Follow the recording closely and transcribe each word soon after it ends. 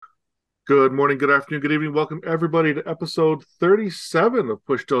Good morning, good afternoon, good evening. Welcome everybody to episode 37 of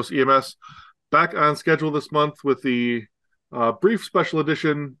Push Dose EMS. Back on schedule this month with the brief special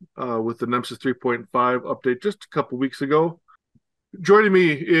edition with the Nemesis 3.5 update just a couple weeks ago. Joining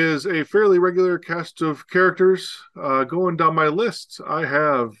me is a fairly regular cast of characters. Going down my list, I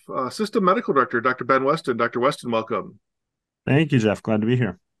have System Medical Director, Dr. Ben Weston. Dr. Weston, welcome. Thank you, Jeff. Glad to be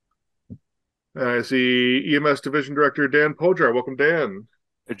here. And I see EMS Division Director Dan Pojar. Welcome, Dan.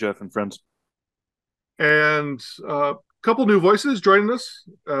 Hey, Jeff and friends. And a couple new voices joining us.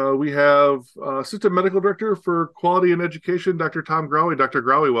 We have Assistant Medical Director for Quality and Education, Dr. Tom Grawey. Dr.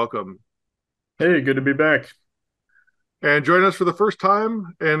 Grawey, welcome. Hey, good to be back. And joining us for the first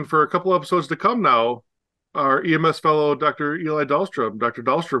time and for a couple episodes to come now, our EMS Fellow Dr. Eli Dahlstrom. Dr.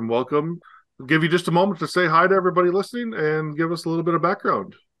 Dahlstrom, welcome. I'll give you just a moment to say hi to everybody listening and give us a little bit of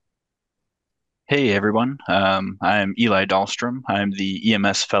background. Hey everyone, I'm Eli Dahlstrom. I'm the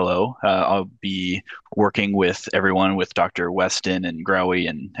EMS Fellow. I'll be working with everyone with Dr. Weston and Grawey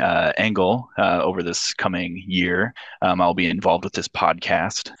and Engel over this coming year. I'll be involved with this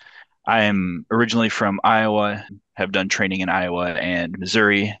podcast. I am originally from Iowa, have done training in Iowa and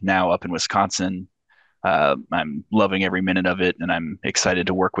Missouri, now up in Wisconsin. I'm loving every minute of it, and I'm excited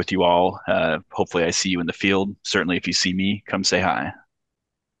to work with you all. Hopefully I see you in the field. Certainly if you see me, come say hi.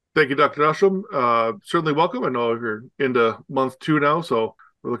 Thank you, Dr. Dahlstrom. Certainly welcome. I know you're into month 2 now, so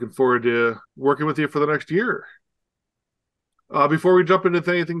we're looking forward to working with you for the next year. Before we jump into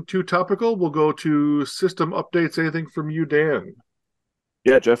anything too topical, we'll go to system updates. Anything from you, Dan?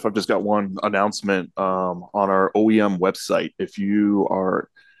 Yeah, Jeff, I've just got one announcement on our OEM website. If you are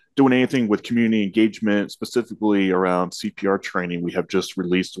doing anything with community engagement, specifically around CPR training, we have just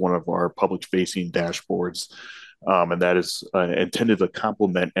released one of our public-facing dashboards. And that is intended to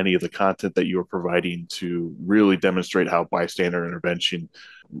complement any of the content that you are providing to really demonstrate how bystander intervention,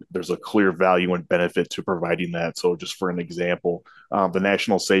 there's a clear value and benefit to providing that. So just for an example, the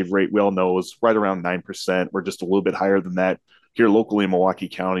national save rate we all know is right around 9%. We're just a little bit higher than that here locally in Milwaukee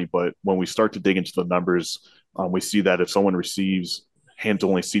County. But when we start to dig into the numbers, we see that if someone receives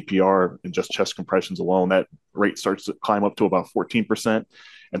hands-only CPR and just chest compressions alone, that rate starts to climb up to about 14%.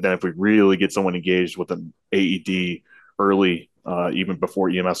 And then if we really get someone engaged with an AED early, even before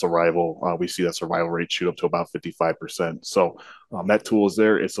EMS arrival, we see that survival rate shoot up to about 55%. So that tool is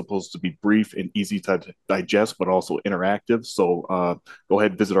there. It's supposed to be brief and easy to digest, but also interactive. So go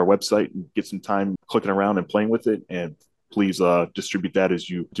ahead and visit our website and get some time clicking around and playing with it. And please distribute that as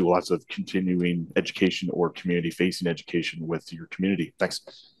you do lots of continuing education or community-facing education with your community. Thanks.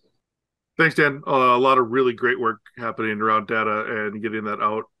 Thanks, Dan. A lot of really great work happening around data and getting that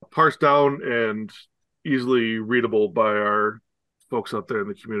out, parsed down and easily readable by our folks out there in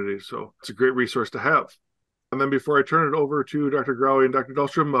the community. So it's a great resource to have. And then before I turn it over to Dr. Grawey and Dr.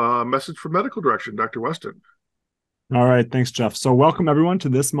 Dahlstrom, a message for medical direction, Dr. Weston. All right. Thanks, Jeff. So welcome everyone to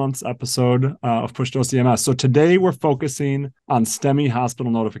this month's episode of Push Dose EMS. So today we're focusing on STEMI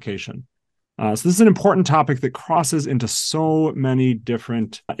hospital notification. So this is an important topic that crosses into so many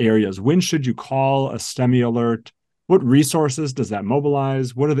different areas. When should you call a STEMI alert? What resources does that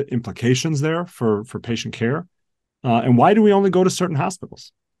mobilize? What are the implications there for patient care? And why do we only go to certain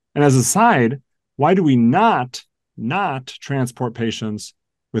hospitals? And as a side, why do we not transport patients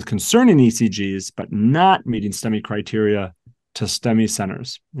with concerning ECGs, but not meeting STEMI criteria to STEMI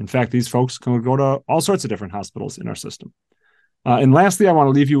centers? In fact, these folks can go to all sorts of different hospitals in our system. And lastly, I want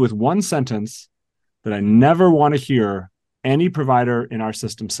to leave you with one sentence that I never want to hear any provider in our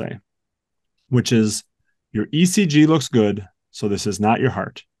system say, which is, your ECG looks good, so this is not your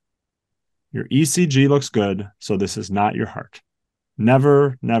heart. Your ECG looks good, so this is not your heart.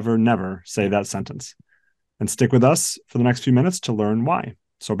 Never, never, never say that sentence. And stick with us for the next few minutes to learn why.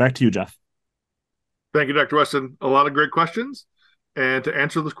 So back to you, Jeff. Thank you, Dr. Weston. A lot of great questions. And to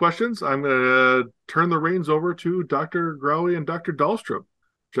answer those questions, I'm going to turn the reins over to Dr. Grawey and Dr. Dahlstrom.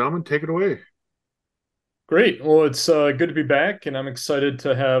 Gentlemen, take it away. Great. Well, it's good to be back, and I'm excited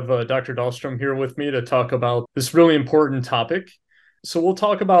to have Dr. Dahlstrom here with me to talk about this really important topic. So we'll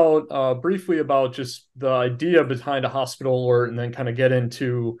talk about briefly about just the idea behind a hospital alert and then kind of get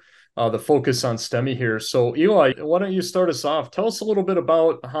into the focus on STEMI here. So Eli, why don't you start us off? Tell us a little bit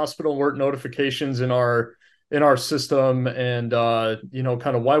about hospital alert notifications in our system and,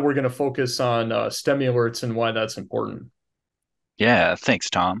 kind of why we're going to focus on STEMI alerts and why that's important. Yeah, thanks,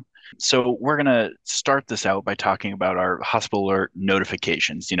 Tom. So we're going to start this out by talking about our hospital alert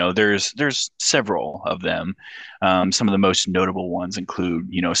notifications. There's several of them. Some of the most notable ones include,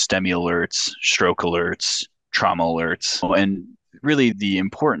 STEMI alerts, stroke alerts, trauma alerts. And really the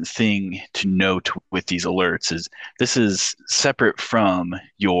important thing to note with these alerts is this is separate from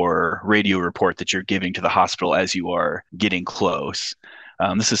your radio report that you're giving to the hospital as you are getting close.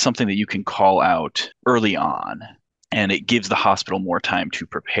 This is something that you can call out early on, and it gives the hospital more time to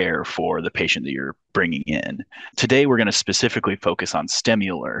prepare for the patient that you're bringing in. Today, we're going to specifically focus on STEMI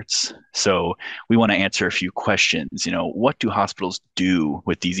alerts. So we want to answer a few questions. What do hospitals do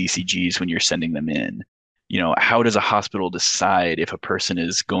with these ECGs when you're sending them in? How does a hospital decide if a person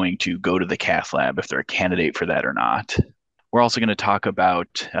is going to go to the cath lab, if they're a candidate for that or not? We're also going to talk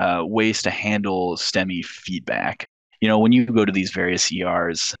about ways to handle STEMI feedback. When you go to these various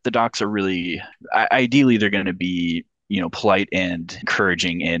ERs, the docs are really, ideally, they're going to be, polite and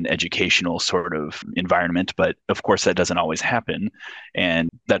encouraging and educational sort of environment. But of course, that doesn't always happen. And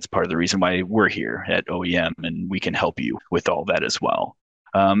that's part of the reason why we're here at OEM, and we can help you with all that as well.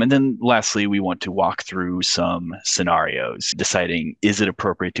 And then lastly, we want to walk through some scenarios, deciding is it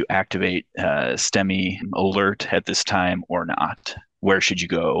appropriate to activate STEMI alert at this time or not? Where should you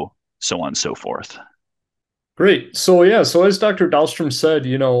go? So on and so forth. Great. So as Dr. Dahlstrom said,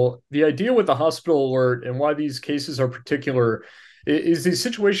 the idea with the hospital alert and why these cases are particular is these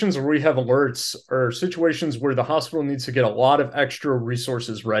situations where we have alerts or situations where the hospital needs to get a lot of extra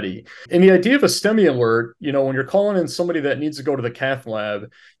resources ready. And the idea of a STEMI alert, when you're calling in somebody that needs to go to the cath lab,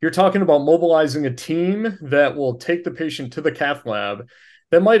 you're talking about mobilizing a team that will take the patient to the cath lab.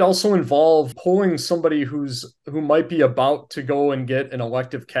 That might also involve pulling somebody who might be about to go and get an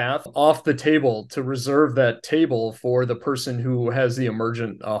elective cath off the table to reserve that table for the person who has the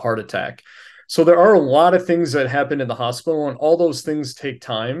emergent heart attack. So there are a lot of things that happen in the hospital, and all those things take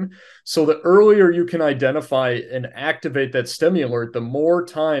time. So the earlier you can identify and activate that STEMI alert, the more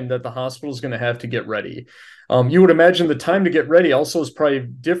time that the hospital is going to have to get ready. You would imagine the time to get ready also is probably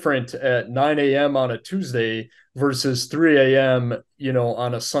different at 9 a.m. on a Tuesday versus 3 a.m.,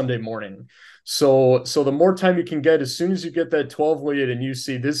 on a Sunday morning. So the more time you can get, as soon as you get that 12 lead and you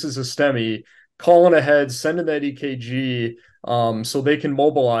see this is a STEMI, calling ahead, sending that EKG, so they can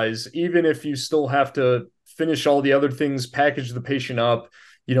mobilize, even if you still have to finish all the other things, package the patient up,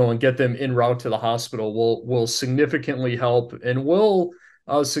 and get them en route to the hospital will significantly help and will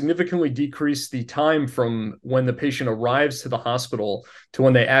significantly decrease the time from when the patient arrives to the hospital to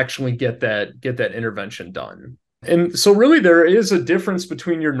when they actually get that intervention done. And so really there is a difference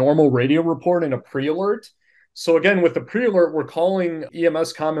between your normal radio report and a pre-alert. So again, with the pre-alert, we're calling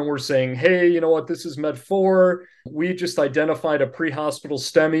EMS comm and we're saying, hey, you know what, this is Med 4. We just identified a pre-hospital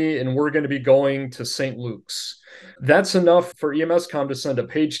STEMI and we're going to be going to St. Luke's. That's enough for EMS comm to send a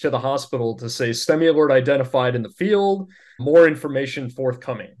page to the hospital to say STEMI alert identified in the field, more information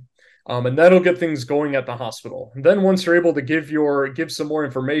forthcoming. And that'll get things going at the hospital. And then once you're able to give some more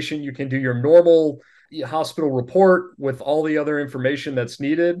information, you can do your normal hospital report with all the other information that's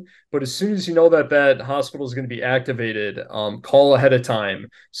needed. But as soon as you know that hospital is going to be activated, call ahead of time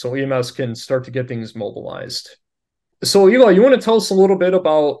so EMS can start to get things mobilized. So Eli, you want to tell us a little bit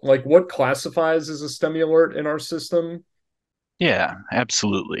about what classifies as a STEMI alert in our system? Yeah,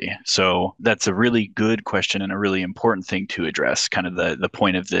 absolutely. So that's a really good question and a really important thing to address, kind of the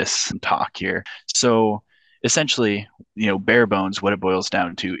point of this talk here. So essentially, bare bones, what it boils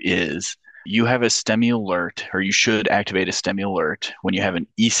down to is you have a STEMI alert, or you should activate a STEMI alert when you have an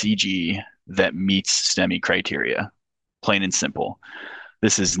ECG that meets STEMI criteria, plain and simple.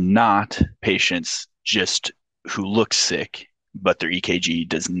 This is not patients just who look sick, but their EKG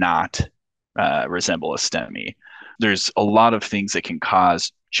does not resemble a STEMI. There's a lot of things that can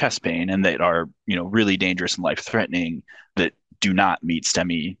cause chest pain and that are, really dangerous and life-threatening that do not meet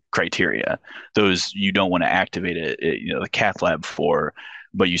STEMI criteria. Those you don't want to activate the cath lab for,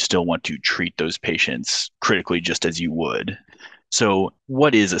 but you still want to treat those patients critically just as you would. So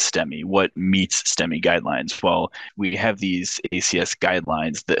what is a STEMI? What meets STEMI guidelines? Well, we have these ACS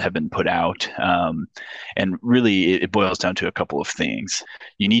guidelines that have been put out, and really it boils down to a couple of things.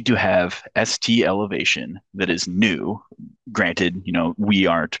 You need to have ST elevation that is new. Granted, we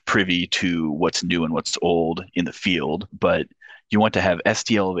aren't privy to what's new and what's old in the field, but you want to have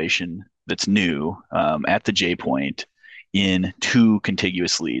ST elevation that's new at the J point in 2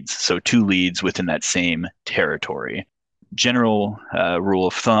 contiguous leads. So 2 leads within that same territory. General rule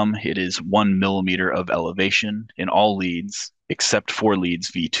of thumb, it is 1 millimeter of elevation in all leads except for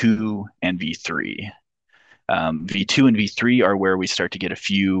leads V2 and V3. V2 and V3 are where we start to get a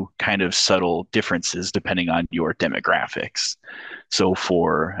few kind of subtle differences depending on your demographics. So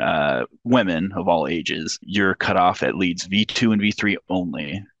for women of all ages, you're cut off at leads V2 and V3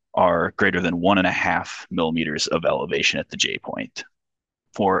 only are greater than 1.5 millimeters of elevation at the J point.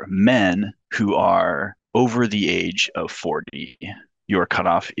 For men who are over the age of 40, your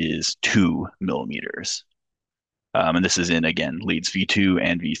cutoff is 2 millimeters. And this is in, again, leads V2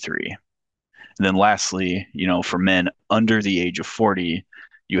 and V3. And then lastly, for men under the age of 40,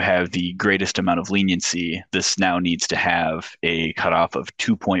 you have the greatest amount of leniency. This now needs to have a cutoff of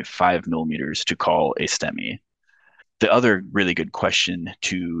 2.5 millimeters to call a STEMI. The other really good question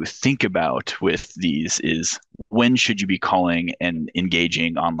to think about with these is, when should you be calling and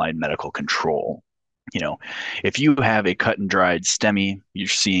engaging online medical control? If you have a cut and dried STEMI you're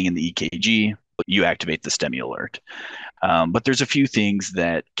seeing in the EKG, you activate the STEMI alert. But there's a few things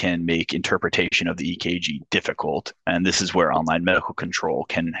that can make interpretation of the EKG difficult, and this is where online medical control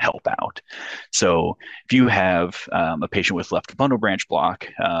can help out. So if you have a patient with left bundle branch block,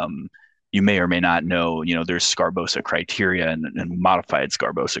 you may or may not know, there's Scarbosa criteria and modified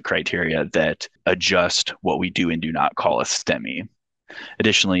Scarbosa criteria that adjust what we do and do not call a STEMI.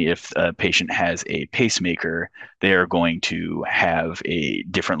 Additionally, if a patient has a pacemaker, they are going to have a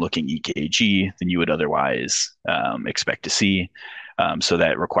different looking EKG than you would otherwise expect to see. So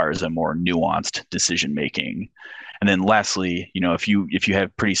that requires a more nuanced decision making. And then lastly, if you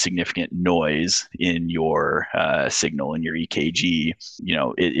have pretty significant noise in your signal in your EKG,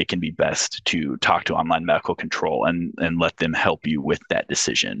 it can be best to talk to online medical control and let them help you with that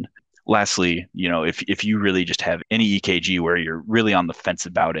decision. Lastly, if you really just have any EKG where you're really on the fence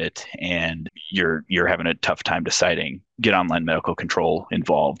about it and you're having a tough time deciding, get online medical control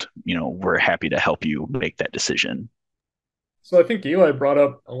involved. We're happy to help you make that decision. So I think Eli brought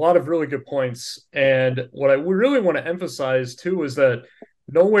up a lot of really good points. And what I really want to emphasize too is that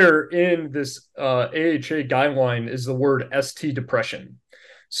nowhere in this AHA guideline is the word ST depression.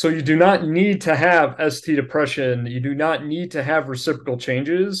 So you do not need to have ST depression. You do not need to have reciprocal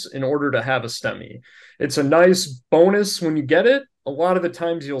changes in order to have a STEMI. It's a nice bonus when you get it. A lot of the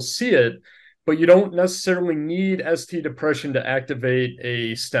times you'll see it, but you don't necessarily need ST depression to activate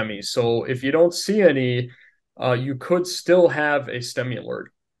a STEMI. So if you don't see any, you could still have a STEMI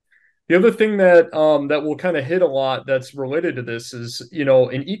alert. The other thing that we'll kind of hit a lot that's related to this is,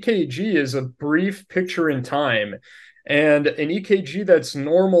 an EKG is a brief picture in time. And an EKG that's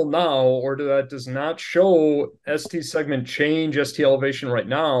normal now, or that does not show ST segment change, ST elevation right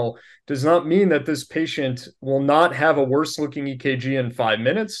now, does not mean that this patient will not have a worse looking EKG in 5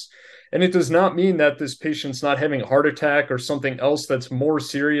 minutes. And it does not mean that this patient's not having a heart attack or something else that's more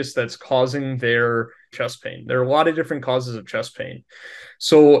serious that's causing their chest pain. There are a lot of different causes of chest pain.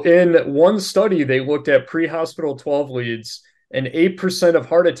 So in one study, they looked at pre-hospital 12 leads, and 8% of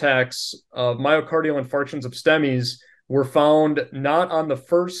heart attacks of myocardial infarctions of STEMIs were found not on the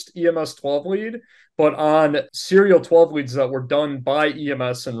first EMS 12 lead, but on serial 12 leads that were done by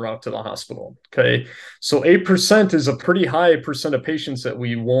EMS en route to the hospital. Okay. So 8% is a pretty high percent of patients that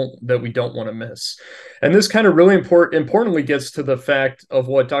we don't want to miss. And this kind of really importantly gets to the fact of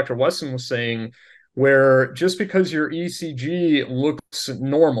what Dr. Weston was saying, where just because your ECG looks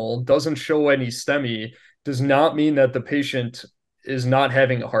normal, doesn't show any STEMI, does not mean that the patient is not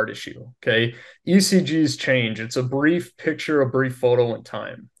having a heart issue. Okay. ECGs change. It's a brief picture, a brief photo in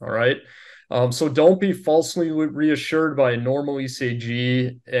time. All right. So don't be falsely reassured by a normal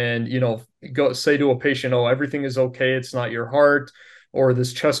ECG and, go say to a patient, oh, everything is okay. It's not your heart, or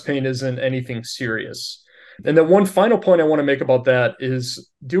this chest pain isn't anything serious. And then one final point I want to make about that is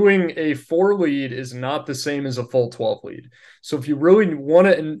doing a 4 lead is not the same as a full 12 lead. So if you really want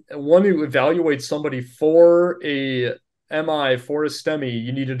to evaluate somebody for a MI, for a STEMI,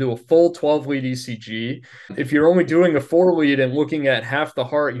 you need to do a full 12 lead ECG. If you're only doing a 4 lead and looking at half the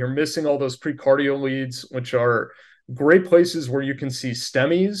heart, you're missing all those precardial leads, which are great places where you can see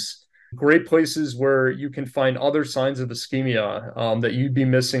STEMIs, great places where you can find other signs of ischemia that you'd be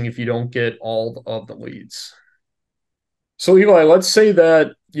missing if you don't get all of the leads. So Eli, let's say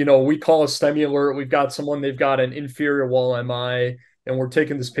that, we call a STEMI alert. We've got someone, they've got an inferior wall MI, and we're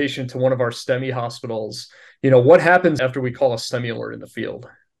taking this patient to one of our STEMI hospitals. What happens after we call a STEMI alert in the field?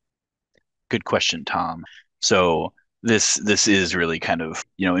 Good question, Tom. So this is really kind of,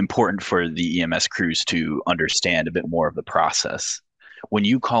 important for the EMS crews to understand a bit more of the process. When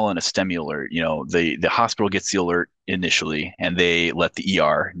you call in a STEMI alert, the hospital gets the alert initially, and they let the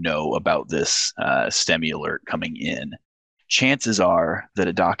ER know about this STEMI alert coming in. Chances are that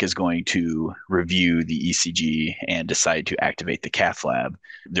a doc is going to review the ECG and decide to activate the cath lab.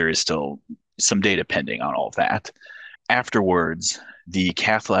 There is still some data pending on all of that. Afterwards, the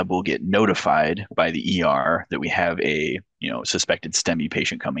cath lab will get notified by the ER that we have a suspected STEMI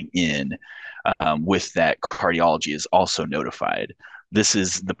patient coming in. With that, cardiology is also notified. this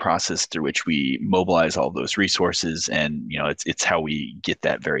is the process through which we mobilize all those resources, and it's how we get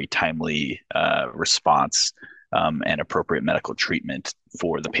that very timely response and appropriate medical treatment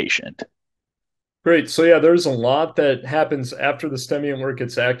for the patient. Great. So yeah, there's a lot that happens after the STEMI alert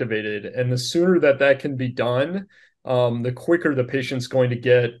gets activated, and the sooner that can be done, the quicker the patient's going to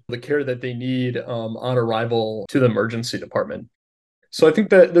get the care that they need on arrival to the emergency department. So I think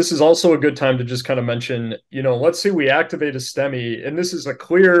that this is also a good time to just kind of mention, let's say we activate a STEMI, and this is a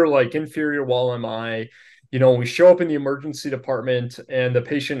clear like inferior wall MI. We show up in the emergency department and the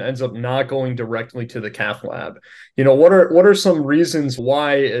patient ends up not going directly to the cath lab. What are some reasons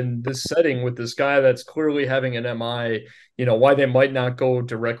why in this setting with this guy that's clearly having an MI, why they might not go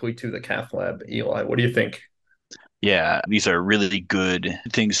directly to the cath lab? Eli, what do you think? Yeah, these are really good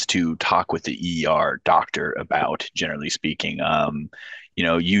things to talk with the ER doctor about, generally speaking.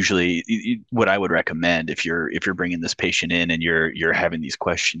 Usually what I would recommend if you're bringing this patient in and you're having these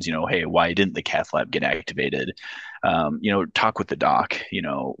questions, hey, why didn't the cath lab get activated? Talk with the doc,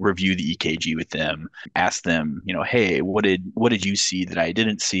 review the EKG with them, ask them, hey, what did you see that I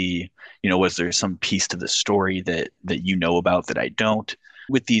didn't see? Was there some piece to the story that you know about that I don't?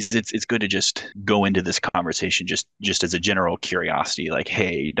 With these, it's good to just go into this conversation just as a general curiosity, like,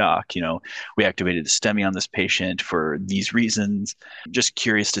 hey, doc, we activated the STEMI on this patient for these reasons. Just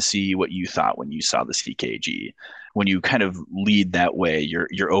curious to see what you thought when you saw this EKG. When you kind of lead that way,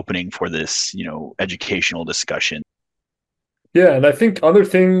 you're opening for this, educational discussion. Yeah, and I think other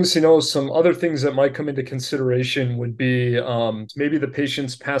things, some other things that might come into consideration would be maybe the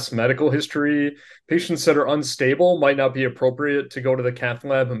patient's past medical history. Patients that are unstable might not be appropriate to go to the cath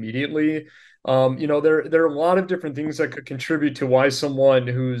lab immediately. There are a lot of different things that could contribute to why someone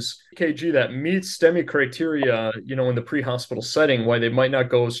who's EKG that meets STEMI criteria, in the pre-hospital setting, why they might not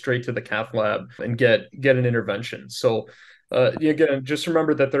go straight to the cath lab and get an intervention. So again, just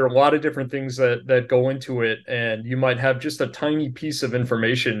remember that there are a lot of different things that go into it, and you might have just a tiny piece of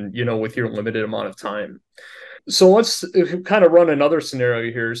information, with your limited amount of time. So let's kind of run another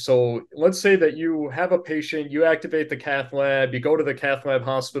scenario here. So let's say that you have a patient, you activate the cath lab, you go to the cath lab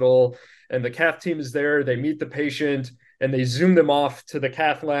hospital, and the cath team is there. They meet the patient, and they zoom them off to the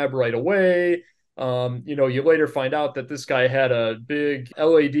cath lab right away. You later find out that this guy had a big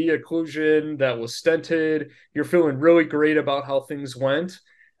LAD occlusion that was stented. You're feeling really great about how things went.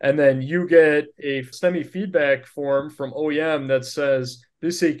 And then you get a STEMI feedback form from OEM that says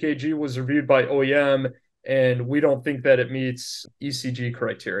this EKG was reviewed by OEM, and we don't think that it meets ECG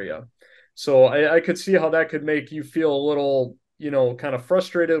criteria. So I could see how that could make you feel a little, kind of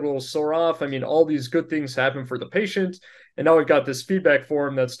frustrated, a little sore off. I mean, all these good things happen for the patient. And now we've got this feedback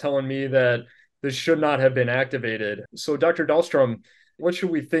form that's telling me that this should not have been activated. So Dr. Dahlstrom, what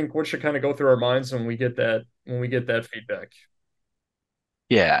should we think? What should kind of go through our minds when we get that feedback?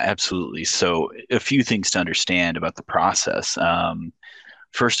 Yeah, absolutely. So a few things to understand about the process.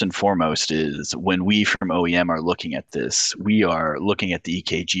 First and foremost is when we from OEM are looking at this, we are looking at the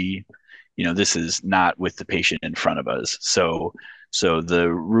EKG. This is not with the patient in front of us. So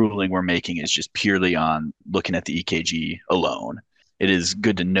the ruling we're making is just purely on looking at the EKG alone. It is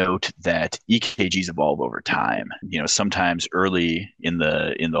good to note that EKGs evolve over time. Sometimes early in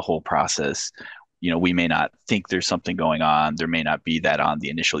the whole process, we may not think there's something going on. There may not be that on the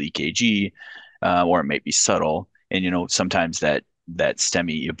initial EKG, or it may be subtle. And sometimes that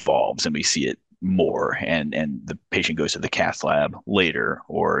STEMI evolves and we see it more, and the patient goes to the cath lab later,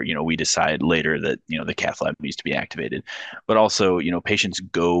 or we decide later that the cath lab needs to be activated. But also patients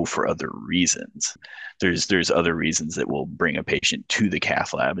go for other reasons. There's other reasons that will bring a patient to the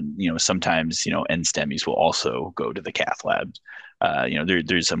cath lab, and sometimes NSTEMIs will also go to the cath lab.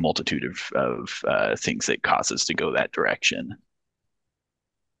 There's a multitude of things that cause us to go that direction.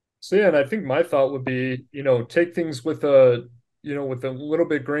 So yeah, and I think my thought would be take things with a little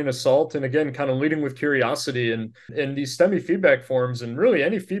bit grain of salt, and again, kind of leading with curiosity. And these STEMI feedback forms, and really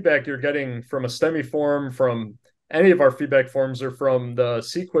any feedback you're getting from a STEMI form, from any of our feedback forms, or from the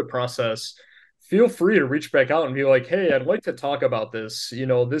CQUIT process, feel free to reach back out and be like, hey, I'd like to talk about this.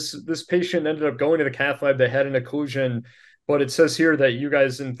 This patient ended up going to the cath lab. They had an occlusion, but it says here that you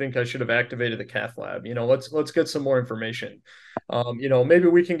guys didn't think I should have activated the cath lab. Let's get some more information. Maybe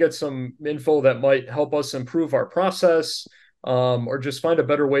we can get some info that might help us improve our process, or just find a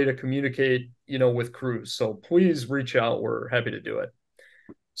better way to communicate, with crews. So please reach out. We're happy to do it.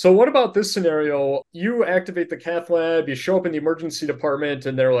 So what about this scenario? You activate the cath lab, you show up in the emergency department,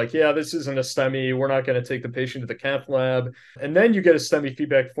 and they're like, yeah, this isn't a STEMI. We're not going to take the patient to the cath lab. And then you get a STEMI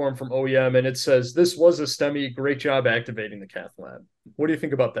feedback form from OEM, and it says, this was a STEMI. Great job activating the cath lab. What do you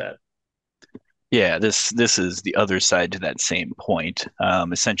think about that? Yeah, this is the other side to that same point.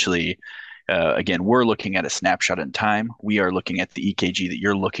 Essentially, again, we're looking at a snapshot in time. We are looking at the EKG that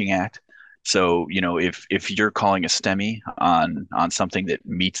you're looking at. So, if you're calling a STEMI on something that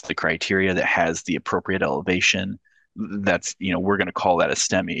meets the criteria, that has the appropriate elevation, that's, we're going to call that a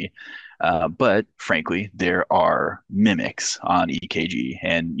STEMI. But frankly, there are mimics on EKG,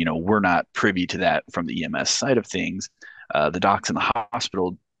 and we're not privy to that from the EMS side of things. The docs in the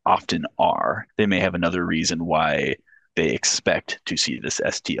hospital often are. They may have another reason why they expect to see this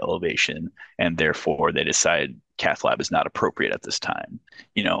ST elevation, and therefore they decide cath lab is not appropriate at this time.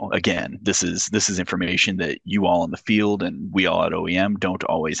 Again, this is information that you all in the field and we all at OEM don't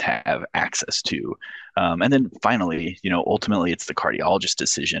always have access to. And then finally, ultimately it's the cardiologist's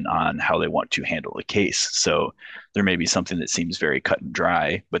decision on how they want to handle a case. So there may be something that seems very cut and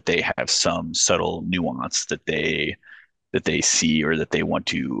dry, but they have some subtle nuance that they see, or that they want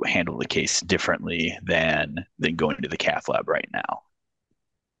to handle the case differently than going to the cath lab right now.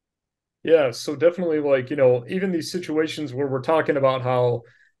 Yeah, so definitely, even these situations where we're talking about how,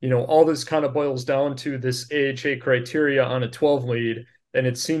 all this kind of boils down to this AHA criteria on a 12 lead, and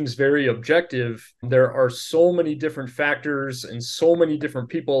it seems very objective. There are so many different factors and so many different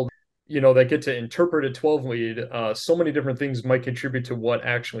people, that get to interpret a 12 lead. So many different things might contribute to what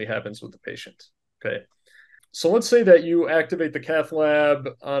actually happens with the patient. Okay. So let's say that you activate the cath lab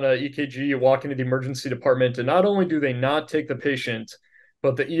on a EKG, you walk into the emergency department, and not only do they not take the patient,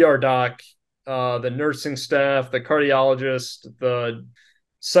 but the ER doc, the nursing staff, the cardiologist, the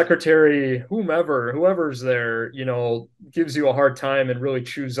secretary, whoever's there, gives you a hard time and really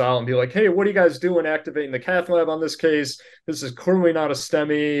chews out and be like, hey, what are you guys doing activating the cath lab on this case? This is clearly not a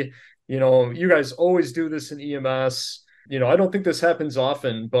STEMI. You guys always do this in EMS. I don't think this happens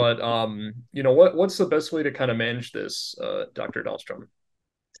often, but what's the best way to kind of manage this, Dr. Dahlstrom?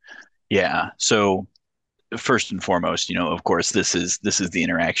 Yeah. So first and foremost, of course, this is the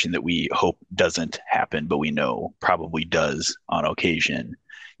interaction that we hope doesn't happen, but we know probably does on occasion.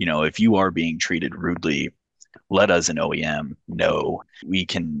 If you are being treated rudely, let us in OEM know. We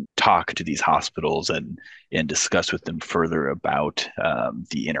can talk to these hospitals and discuss with them further about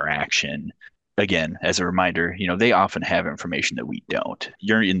the interaction. Again, as a reminder, they often have information that we don't.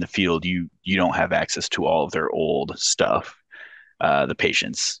 You're in the field, you don't have access to all of their old stuff, the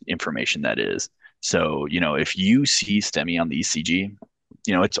patient's information, that is. So, if you see STEMI on the ECG,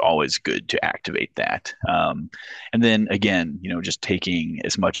 it's always good to activate that. And then again, just taking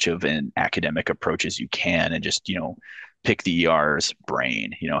as much of an academic approach as you can, and just, pick the ER's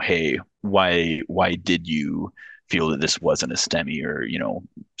brain, hey, why did you feel that this wasn't a STEMI, or,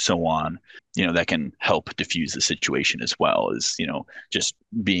 so on. That can help diffuse the situation, as well as, just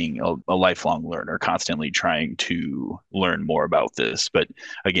being a lifelong learner, constantly trying to learn more about this. But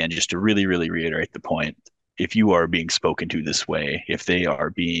again, just to really, really reiterate the point, if you are being spoken to this way, if they are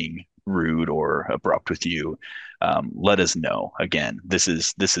being rude or abrupt with you, let us know. Again, this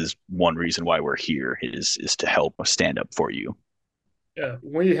is one reason why we're here, is to help stand up for you. Yeah,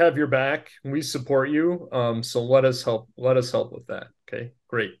 we have your back. We support you. So let us help with that. Okay,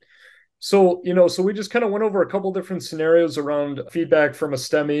 great. So, so we just kind of went over a couple different scenarios around feedback from a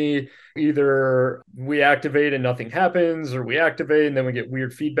STEMI. Either we activate and nothing happens, or we activate and then we get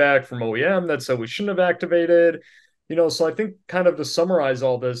weird feedback from OEM that said we shouldn't have activated. So I think, kind of to summarize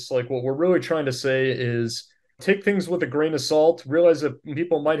all this, what we're really trying to say is, take things with a grain of salt, realize that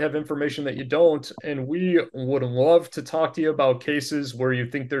people might have information that you don't, and we would love to talk to you about cases where you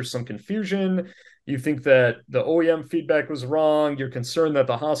think there's some confusion, you think that the OEM feedback was wrong, you're concerned that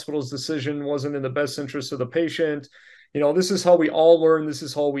the hospital's decision wasn't in the best interest of the patient. This is how we all learn. This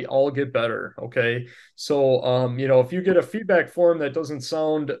is how we all get better. Okay. So, if you get a feedback form that doesn't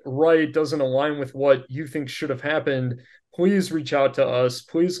sound right, doesn't align with what you think should have happened, please reach out to us.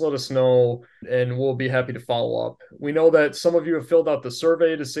 Please let us know, and we'll be happy to follow up. We know that some of you have filled out the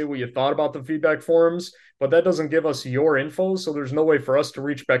survey to say what you thought about the feedback forms, but that doesn't give us your info. So there's no way for us to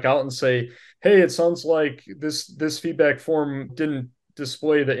reach back out and say, hey, it sounds like this feedback form didn't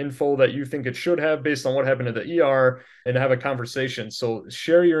display the info that you think it should have based on what happened to the ER, and have a conversation. So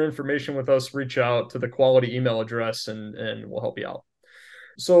share your information with us, reach out to the quality email address, and we'll help you out.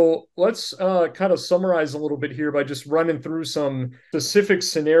 So let's kind of summarize a little bit here by just running through some specific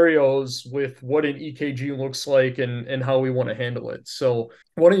scenarios with what an EKG looks like and how we want to handle it. So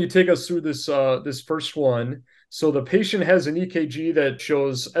why don't you take us through this first one? So the patient has an EKG that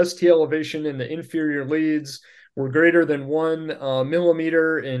shows ST elevation in the inferior leads. We're greater than 1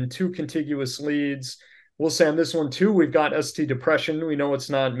 millimeter in 2 contiguous leads. We'll say on this one too, we've got ST depression. We know it's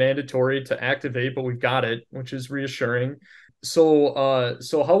not mandatory to activate, but we've got it, which is reassuring. So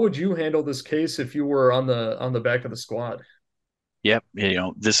how would you handle this case if you were on the back of the squad? Yep,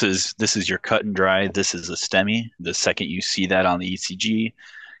 this is your cut and dry. This is a STEMI. The second you see that on the ECG,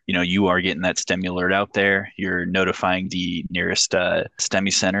 you are getting that STEMI alert out there. You're notifying the nearest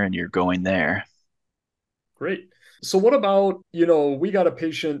STEMI center, and you're going there. Great. So what about, we got a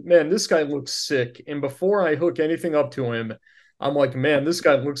patient, man, this guy looks sick. And before I hook anything up to him, I'm like, man, this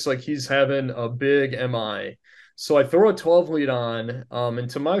guy looks like he's having a big MI. So I throw a 12 lead on, and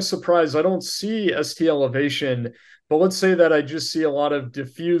to my surprise, I don't see ST elevation, but let's say that I just see a lot of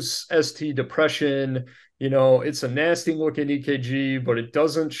diffuse ST depression. It's a nasty looking EKG, but it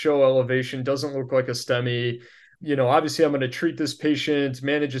doesn't show elevation, doesn't look like a STEMI. Obviously I'm going to treat this patient,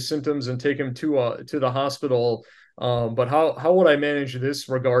 manage his symptoms, and take him to the hospital. But how would I manage this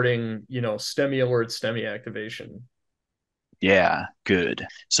regarding, STEMI alert, STEMI activation? Yeah, good.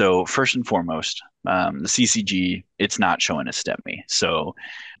 So first and foremost, the CCG, it's not showing a STEMI. So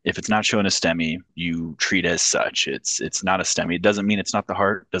if it's not showing a STEMI, you treat as such. It's not a STEMI. It doesn't mean it's not the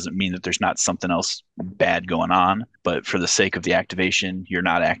heart. It doesn't mean that there's not something else bad going on. But for the sake of the activation, you're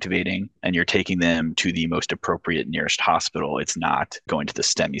not activating, and you're taking them to the most appropriate nearest hospital. It's not going to the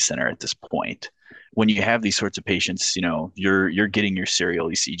STEMI center at this point. When you have these sorts of patients, you're getting your serial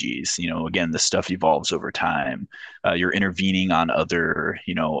ECGs. Again, this stuff evolves over time. You're intervening on other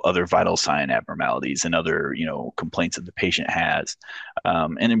vital sign abnormalities and other complaints that the patient has,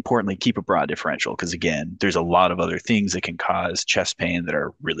 and importantly, keep a broad differential, because again, there's a lot of other things that can cause chest pain that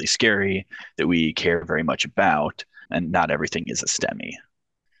are really scary that we care very much about, and not everything is a STEMI.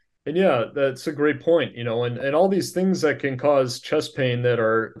 And yeah, that's a great point. And all these things that can cause chest pain that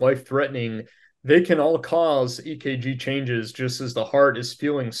are life-threatening, they can all cause EKG changes just as the heart is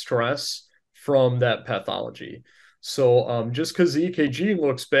feeling stress from that pathology. So just because the EKG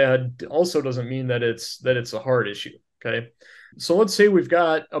looks bad also doesn't mean that it's a heart issue. Okay. So let's say we've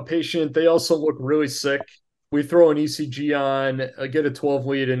got a patient, they also look really sick. We throw an ECG on, get a 12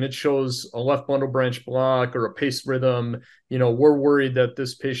 lead, and it shows a left bundle branch block or a paced rhythm. We're worried that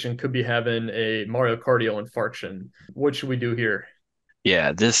this patient could be having a myocardial infarction. What should we do here?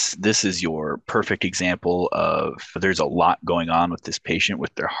 Yeah, this is your perfect example of there's a lot going on with this patient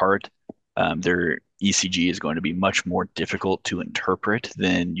with their heart. Their ECG is going to be much more difficult to interpret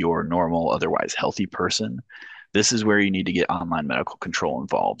than your normal, otherwise healthy person. This is where you need to get online medical control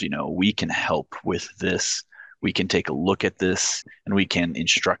involved. We can help with this. We can take a look at this, and we can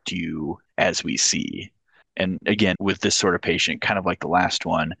instruct you as we see. And again, with this sort of patient, kind of like the last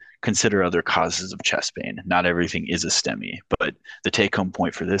one, consider other causes of chest pain. Not everything is a STEMI, but the take-home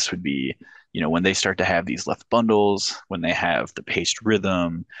point for this would be, when they start to have these left bundles, when they have the paced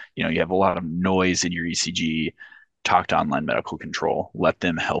rhythm, you have a lot of noise in your ECG, talk to online medical control. Let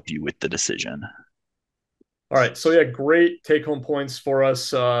them help you with the decision. All right. So yeah, great take-home points for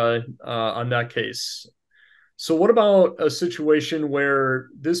us on that case. So what about a situation where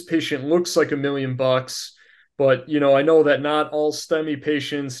this patient looks like $1 million, but I know that not all STEMI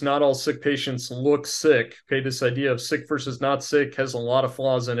patients, not all sick patients look sick. Okay, this idea of sick versus not sick has a lot of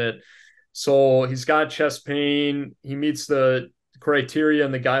flaws in it. So he's got chest pain. He meets the criteria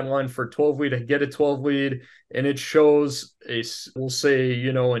and the guideline for 12 lead to get a 12 lead, and it shows we'll say,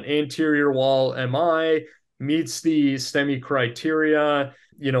 an anterior wall MI meets the STEMI criteria.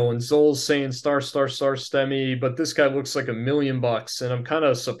 And Zol's saying star STEMI, but this guy looks like $1 million, and I'm kind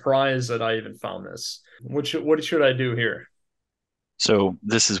of surprised that I even found this. What should I do here? So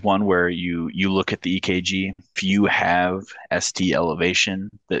this is one where you look at the EKG. If you have ST elevation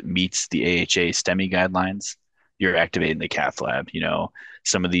that meets the AHA STEMI guidelines, you're activating the cath lab.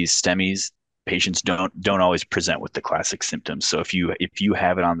 Some of these STEMIs, patients don't always present with the classic symptoms. So if you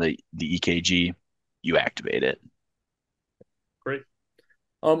have it on the EKG, you activate it. Great.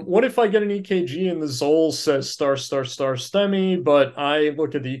 What if I get an EKG and the Zol says star STEMI, but I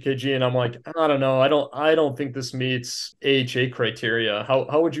look at the EKG and I'm like, I don't know, I don't think this meets AHA criteria.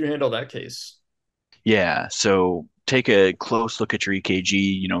 How would you handle that case? Yeah, so take a close look at your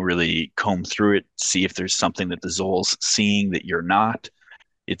EKG, really comb through it, see if there's something that the Zol's seeing that you're not.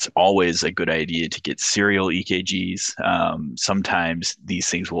 It's always a good idea to get serial EKGs. Sometimes these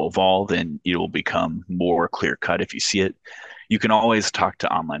things will evolve and it will become more clear cut if you see it. You can always talk to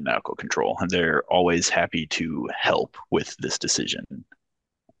online medical control, and they're always happy to help with this decision.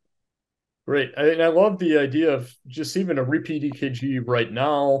 Great. And I love the idea of just even a repeat EKG right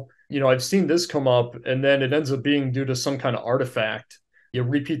now. I've seen this come up, and then it ends up being due to some kind of artifact. you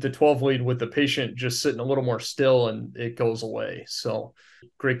repeat the 12 lead with the patient just sitting a little more still and it goes away. So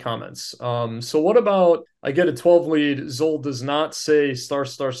great comments. So what about, I get a 12 lead, Zoll does not say star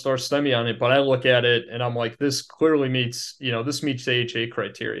STEMI on it, but I look at it and I'm like, this clearly meets, this meets AHA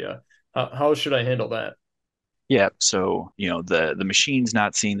criteria. How should I handle that? Yeah. So, the machine's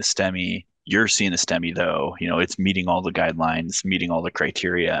not seeing the STEMI. You're seeing the STEMI though. It's meeting all the guidelines, meeting all the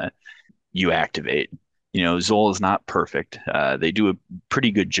criteria. You activate. Zoll is not perfect. They do a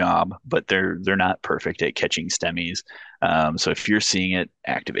pretty good job, but they're not perfect at catching STEMIs. So if you're seeing it,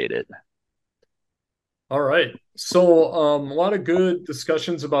 activate it. All right. So a lot of good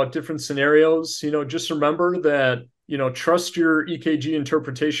discussions about different scenarios. Just remember that, trust your EKG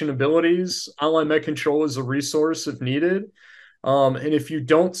interpretation abilities. Online Med Control is a resource if needed. And if you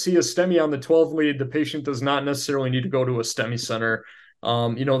don't see a STEMI on the 12 lead, the patient does not necessarily need to go to a STEMI center. There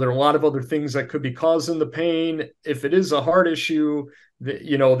are a lot of other things that could be causing the pain. If it is a heart issue,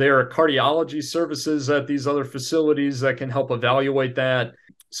 there are cardiology services at these other facilities that can help evaluate that.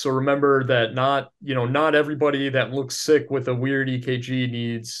 So remember that not everybody that looks sick with a weird EKG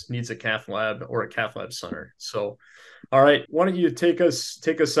needs a cath lab or a cath lab center. So, all right, why don't you take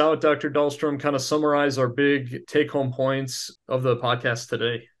us out, Dr. Dahlstrom, kind of summarize our big take-home points of the podcast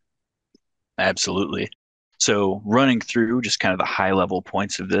today. Absolutely. So running through just kind of the high-level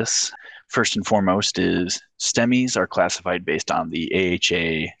points of this, first and foremost is STEMIs are classified based on the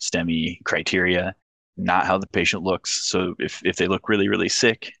AHA STEMI criteria, not how the patient looks. So if they look really, really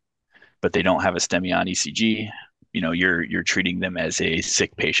sick, but they don't have a STEMI on ECG, you're treating them as a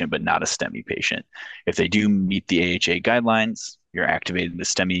sick patient, but not a STEMI patient. If they do meet the AHA guidelines, you're activating the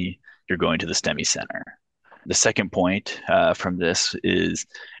STEMI, you're going to the STEMI center. The second point from this is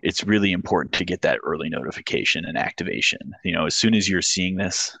it's really important to get that early notification and activation. As soon as you're seeing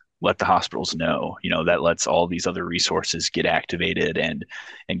this, let the hospitals know. That lets all these other resources get activated and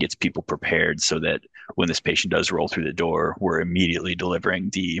gets people prepared so that when this patient does roll through the door, we're immediately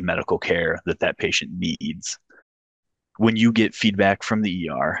delivering the medical care that patient needs. When you get feedback from the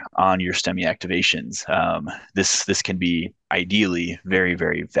ER on your STEMI activations, this can be ideally very,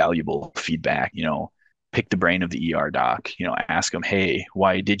 very valuable feedback. Pick the brain of the ER doc, ask them, hey,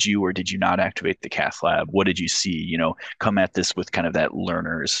 why did you or did you not activate the cath lab? What did you see? Come at this with kind of that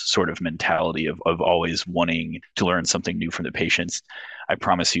learner's sort of mentality of always wanting to learn something new from the patients. I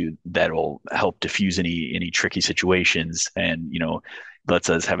promise you that'll help diffuse any tricky situations and,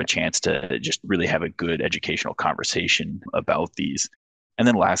 lets us have a chance to just really have a good educational conversation about these. And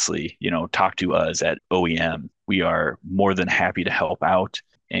then lastly, talk to us at OEM. We are more than happy to help out.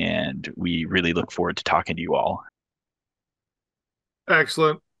 And we really look forward to talking to you all.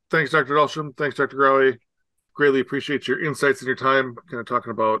 Excellent. Thanks, Dr. Dahlstrom. Thanks, Dr. Grawey. Greatly appreciate your insights and your time, kind of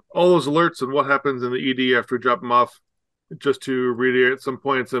talking about all those alerts and what happens in the ED after we drop them off. Just to reiterate some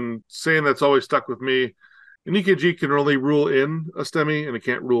points and saying that's always stuck with me. An EKG can only rule in a STEMI and it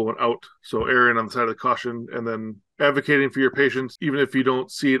can't rule one out. So erring on the side of the caution and then advocating for your patients, even if you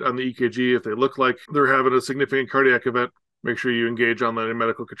don't see it on the EKG, if they look like they're having a significant cardiac event, make sure you engage online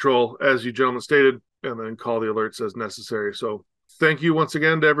medical control, as you gentlemen stated, and then call the alerts as necessary. So thank you once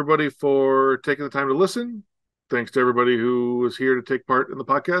again to everybody for taking the time to listen. Thanks to everybody who was here to take part in the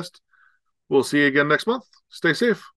podcast. We'll see you again next month. Stay safe.